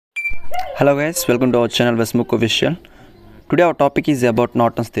Hello guys, welcome to our channel Westmook Official. Today our topic is about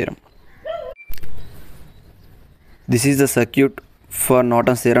Norton's theorem. This is the circuit for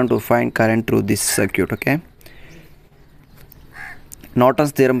Norton's theorem to find current through this circuit, okay?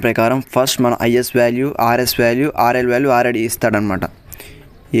 Norton's theorem ప్రకారం first మన IS value, RS value, RL value already ఇస్తాడనమాట.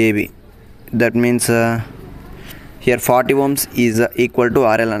 AB. That means here 40 ohms is equal to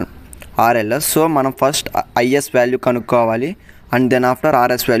RL. So మనం first IS value కనుక్కోవాలి and then after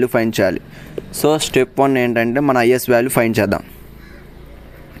RS value find చేయాలి. So step 1 ఏంటంటే మన IS value find చేద్దాం.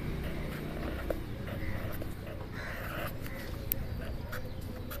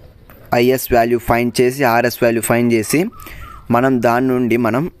 IS value find చేసి RS value find చేసి మనం దాని నుండి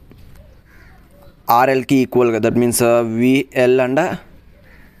మనం RLకి ఈక్వల్గా that means VL and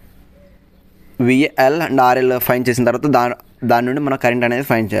RL find చేసిన తర్వాత దాని నుండి మన కరెంట్ అనేది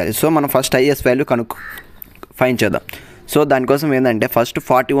ఫైండ్ చేయాలి. సో మనం ఫస్ట్ IS వాల్యూ ఫైండ్ చేద్దాం. సో దానికోసం ఏంటంటే ఫస్ట్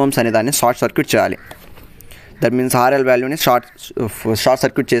 40 ohms అనే దాన్ని షార్ట్ సర్క్యూట్ చేయాలి. దట్ మీన్స్ RL వాల్యూని షార్ట్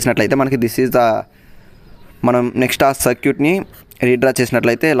సర్క్యూట్ చేసినట్లయితే మనకి దిస్ ఈజ్ ద మనం నెక్స్ట్ ఆ సర్క్యూట్ని రీడ్రా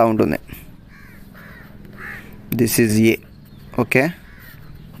చేసినట్లయితే ఇలా ఉంటుంది. This is a okay.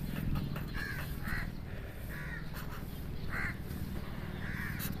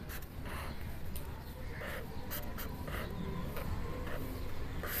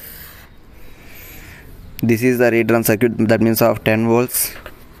 This is the read run circuit, that means of 10 volts,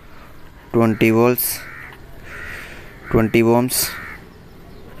 20 volts, 20 ohms,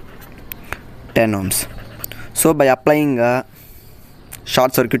 10 ohms. So by applying a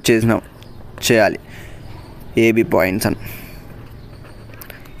short circuit చేయాలి AB పాయింట్స్ అని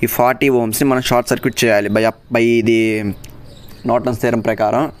ఈ 40 ohmsని మనం షార్ట్ సర్క్యూట్ చేయాలి బై ఇది నార్టన్స్ థియరం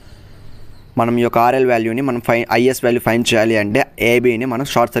ప్రకారం మనం ఈ యొక్క RL వాల్యూని మనం IS వాల్యూ ఫైండ్ చేయాలి అంటే ABని మనం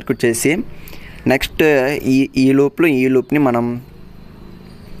షార్ట్ సర్క్యూట్ చేసి నెక్స్ట్ ఈ లూప్ని మనం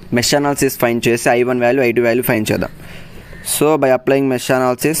మెష్ అనాలిసిస్ ఫైండ్ చేసి I1 value I2 value find చేద్దాం. So by applying mesh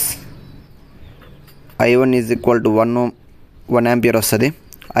analysis I1 is equal to 1 ampere వస్తుంది,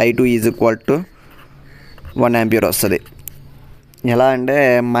 I2 is equal to 1 ampere వస్తుంది. ఎలా అంటే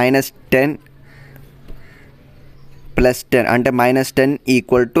 -10 + 10 అంటే -10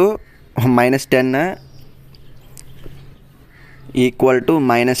 equal to -10 equal to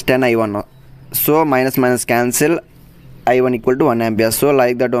 -10 I1. So minus cancel, I1 equal to 1 ampere. So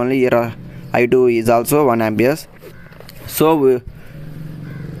like that only here I2 is also 1 ampere. So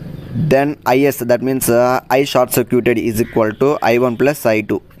then IS, that means I short circuited is equal to I1 plus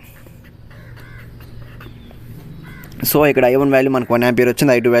I2. So ఇక్కడ I1 value మనకు 1 ampere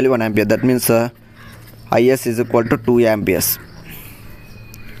వచ్చింది, I2 value 1 ampere. That means IS is equal to 2 amperes.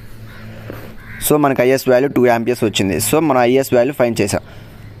 So మనకు IS value 2 amperes వచ్చింది. So మనం IS value find చేసాం.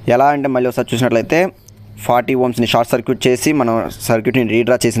 ఎలా అంటే మళ్ళీ ఒకసారి చూసినట్లయితే 40 ohmsని షార్ట్ సర్క్యూట్ చేసి మనం సర్క్యూట్ని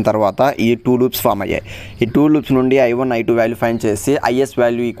రీడ్రా చేసిన తర్వాత ఈ 2 లూప్స్ ఫామ్ అయ్యాయి. ఈ 2 లూప్స్ నుండి I1 I2 వాల్యూ ఫైండ్ చేసి IS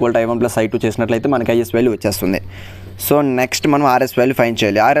value equal to I1 plus I2 చేసినట్లయితే మనకి IS వాల్యూ వచ్చేస్తుంది. సో నెక్స్ట్ మనం RS వాల్యూ ఫైండ్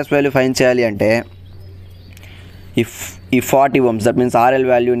చేయాలి. RS వాల్యూ ఫైండ్ చేయాలి అంటే ఈ 40 ohms దట్ మీన్స్ RL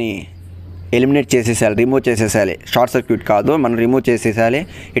వాల్యూని ఎలిమినేట్ చేసేసేయాలి, రిమూవ్ చేసేసేయాలి. షార్ట్ సర్క్యూట్ కాదు, మనం రిమూవ్ చేసేసేయాలి.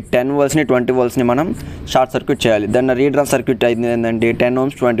 ఈ 10 voltsని 20 voltsని మనం షార్ట్ సర్క్యూట్ చేయాలి. దాన్ని రీడ్ రన్ సర్క్యూట్ అయింది ఏంటంటే 10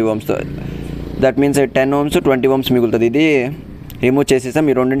 ohms 20 ohms. That means 10 ohms 20 ohms మిగులుతుంది. ఇది రిమూవ్ చేసేసాం,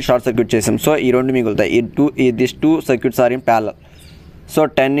 ఈ రెండుని షార్ట్ సర్క్యూట్ చేసాం. సో ఈ రెండు మిగులుతాయి. This two circuits are in parallel. So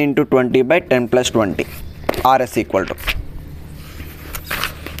 10 × 20 / 10 + 20 RS equal to.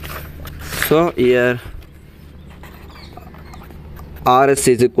 So year RS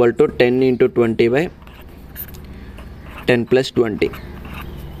is equal to 10 × 20 / 10 + 20.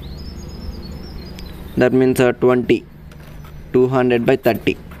 That means 20,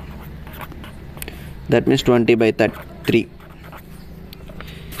 200/30. That means 20/3.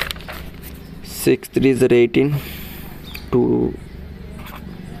 6 3s are 18.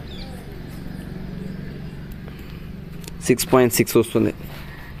 6.6 వస్తుంది.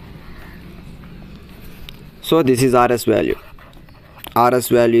 So this is RS value. RS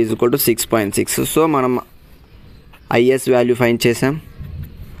value is equal to 6.6. So మనం IS value find చేసాం,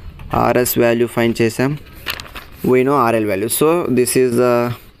 RS value find చేసాం, we know RL value. So this is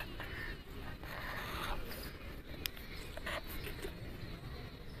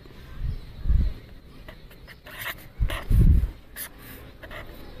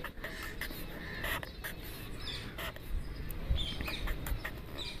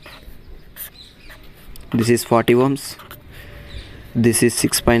this is 40 ohms, this is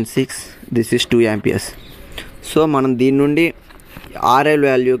 6.6, this is 2 amperes. So మనం దీని నుండి RL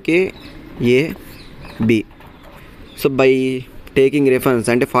వాల్యూకి so by taking reference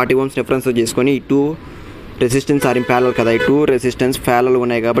అంటే 40 ohms reference చేసుకొని ఈ resistance are in parallel కదా, ఈ 2 రెసిస్టెన్స్ ప్యారలల్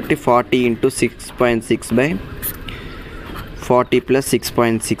ఉన్నాయి కాబట్టి 40 × 6.6/40 +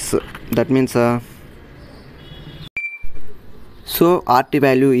 6.6. That means so RT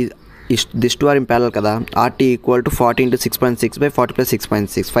value is this 2 are in parallel కదా, RT ఈక్వల్ టు 40 × 6.6/40 +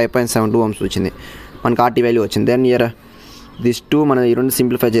 6.6 5.72 ohms వచ్చింది మనకు RT వాల్యూ వచ్చింది. దెన్ ఇయర్ దిస్ 2 మనం ఈ రెండు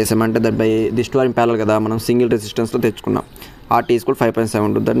సింప్లిఫై చేసామంటే that by this 2 are in parallel కదా, మనం సింగిల్ రెసిస్టెన్స్లో తెచ్చుకున్నాం. RT equal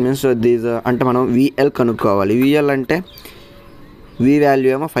 5.72. That means these అంటే మనం VL కనుక్కోవాలి. VL అంటే V వాల్యూ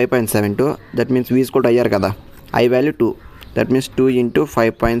ఏమో 5.72. That means V equal to IR కదా, I value 2. That means 2 ×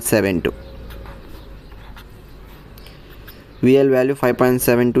 5.72. VL value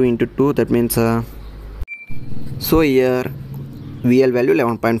 5.72 × 2, that means so here VL value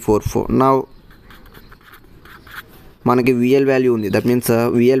 11.44. now మనకి VL వాల్యూ ఉంది, that means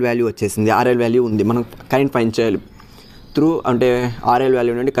VL value వచ్చేసింది. RL value ఉంది, మనం current find చేయాలి through అంటే RL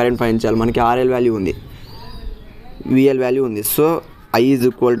value నుండి current find చేయాలి. మనకి RL వాల్యూ ఉంది, VL వాల్యూ ఉంది. So I is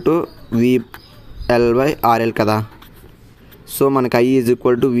equal to VL/RL కదా. సో మనకి I is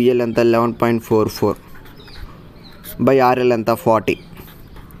equal to VL ఎంత 11.44 బై RL ఎంత 40.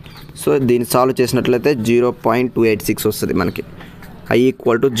 సో దీన్ని సాల్వ్ చేసినట్లయితే 0.286 వస్తుంది మనకి. I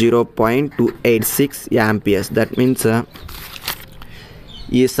equal to 0.286 amperes. That means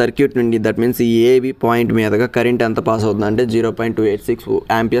ఈ సర్క్యూట్ నుండి దట్ మీన్స్ ఈ AB పాయింట్ మీదగా కరెంట్ ఎంత పాస్ అవుతుంది అంటే 0.286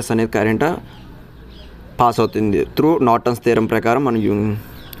 యాంపియర్స్ అనేది కరెంట్ పాస్ అవుతుంది త్రూ నార్టన్స్ థియరం ప్రకారం మనం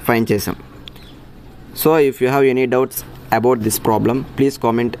ఫైండ్ చేసాం. So if you have any doubts about this problem please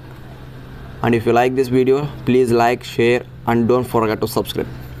comment. And if you like this video, please like, share and don't forget to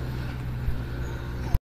subscribe.